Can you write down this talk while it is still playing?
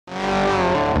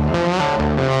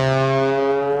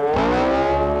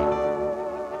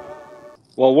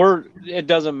Well, it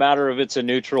doesn't matter if it's a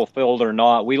neutral field or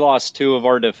not. We lost 2 of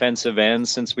our defensive ends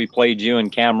since we played you,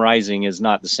 and Cam Rising is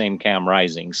not the same Cam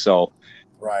Rising. So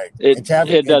right. it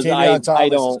does. I Thomas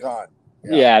don't. is gone.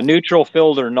 Yeah, neutral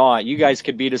field or not, you guys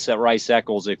could beat us at Rice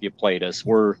Eccles if you played us.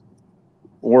 We're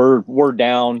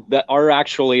down. That are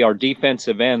actually our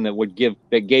defensive end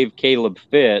that gave Caleb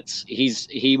fits.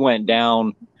 He went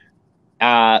down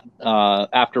at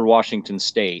after Washington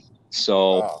State.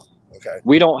 So okay.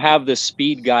 We don't have the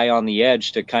speed guy on the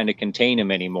edge to kind of contain him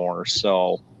anymore.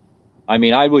 So I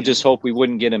mean, I would just hope we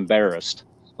wouldn't get embarrassed.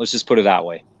 Let's just put it that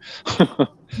way.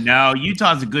 No,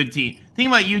 Utah's a good team. The thing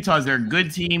about Utah is they're a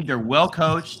good team. They're well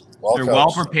coached. They're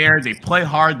well prepared. They play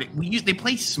hard. They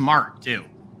play smart too.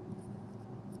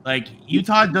 Like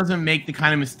Utah doesn't make the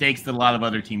kind of mistakes that a lot of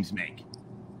other teams make.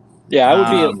 Yeah,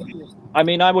 it would be. I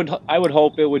mean, I would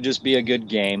hope it would just be a good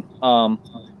game.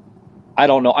 I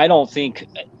don't know. I don't think,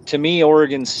 to me,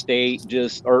 Oregon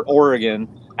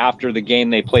after the game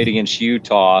they played against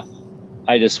Utah,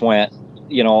 I just went.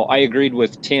 I agreed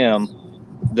with Tim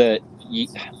that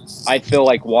I feel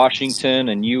like Washington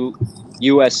and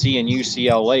USC and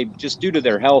UCLA, just due to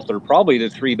their health, are probably the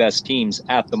 3 best teams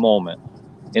at the moment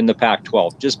in the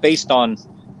Pac-12, just based on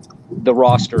the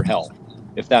roster health,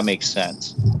 if that makes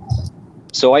sense.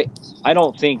 So I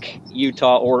don't think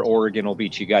Utah or Oregon will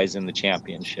beat you guys in the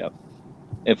championship,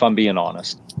 if I'm being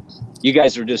honest. You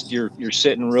guys are just you're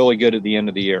sitting really good at the end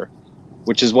of the year,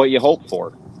 which is what you hope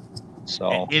for.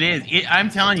 So it is. I'm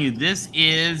telling you, this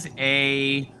is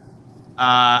a.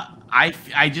 I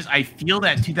feel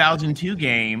that 2002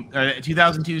 game or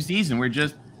 2002 season where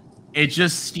it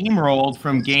just steamrolled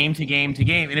from game to game to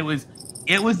game, and it was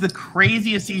the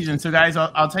craziest season. So guys,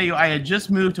 I'll tell you, I had just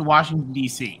moved to Washington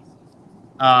D.C.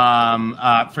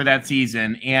 For that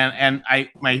season, and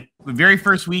my very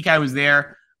first week I was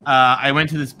there, I went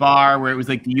to this bar where it was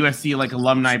like the USC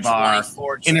alumni bar,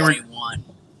 and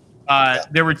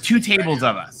there were 2 tables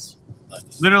of us,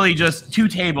 literally just 2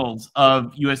 tables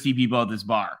of USC people at this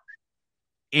bar.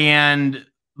 And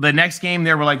the next game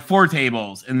there were 4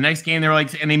 tables, and the next game they were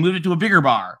and they moved it to a bigger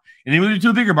bar, and they moved it to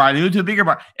a bigger bar, and they moved it to a bigger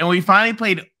bar. And when we finally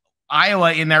played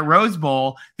Iowa in that Rose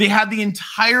Bowl, they had the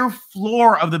entire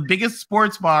floor of the biggest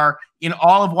sports bar in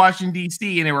all of Washington,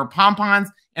 D.C., and there were pom-poms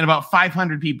and about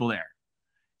 500 people there.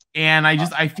 And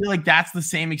I feel like that's the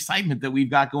same excitement that we've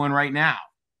got going right now.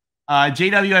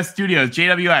 JWS Studios,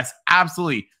 JWS,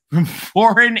 absolutely. From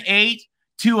 4-8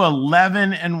 to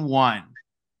 11-1.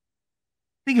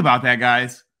 Think about that,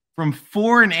 guys. From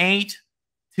 4-8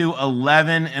 to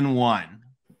 11-1.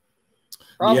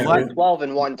 Probably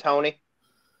 12-1, Tony.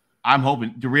 I'm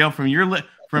hoping, Darrell, from your lips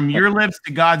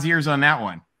to God's ears on that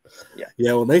one.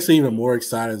 Yeah. What makes it even more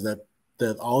exciting is that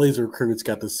all these recruits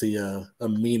got to see a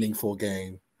meaningful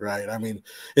game, right? I mean,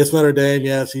 it's Notre Dame,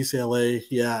 yes, UCLA,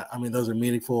 yeah. I mean, those are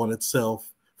meaningful in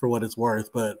itself for what it's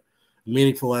worth, but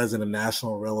meaningful as in a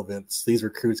national relevance. These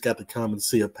recruits got to come and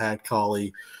see a packed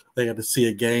Collie. They got to see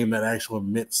a game that actually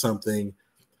meant something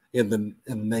in the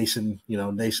nation,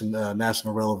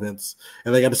 national relevance,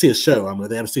 and they got to see a show. I mean,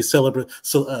 they got to see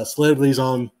celebrities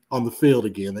on the field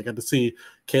again. They got to see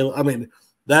Caleb. I mean,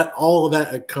 all of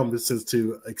that encompasses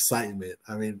to excitement.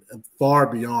 I mean, far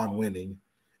beyond winning.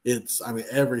 It's, I mean,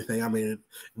 everything. I mean,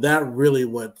 what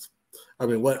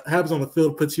happens on the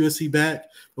field puts USC back,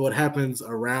 but what happens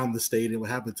around the stadium, what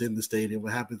happens in the stadium,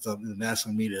 what happens in the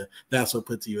national media, that's what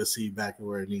puts USC back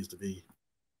where it needs to be.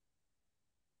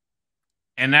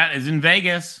 And that is in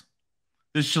Vegas.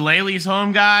 The Shillelagh's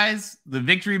home, guys. The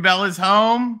Victory Bell is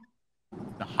home.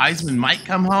 The Heisman might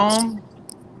come home.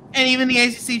 And even the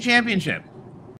ACC Championship.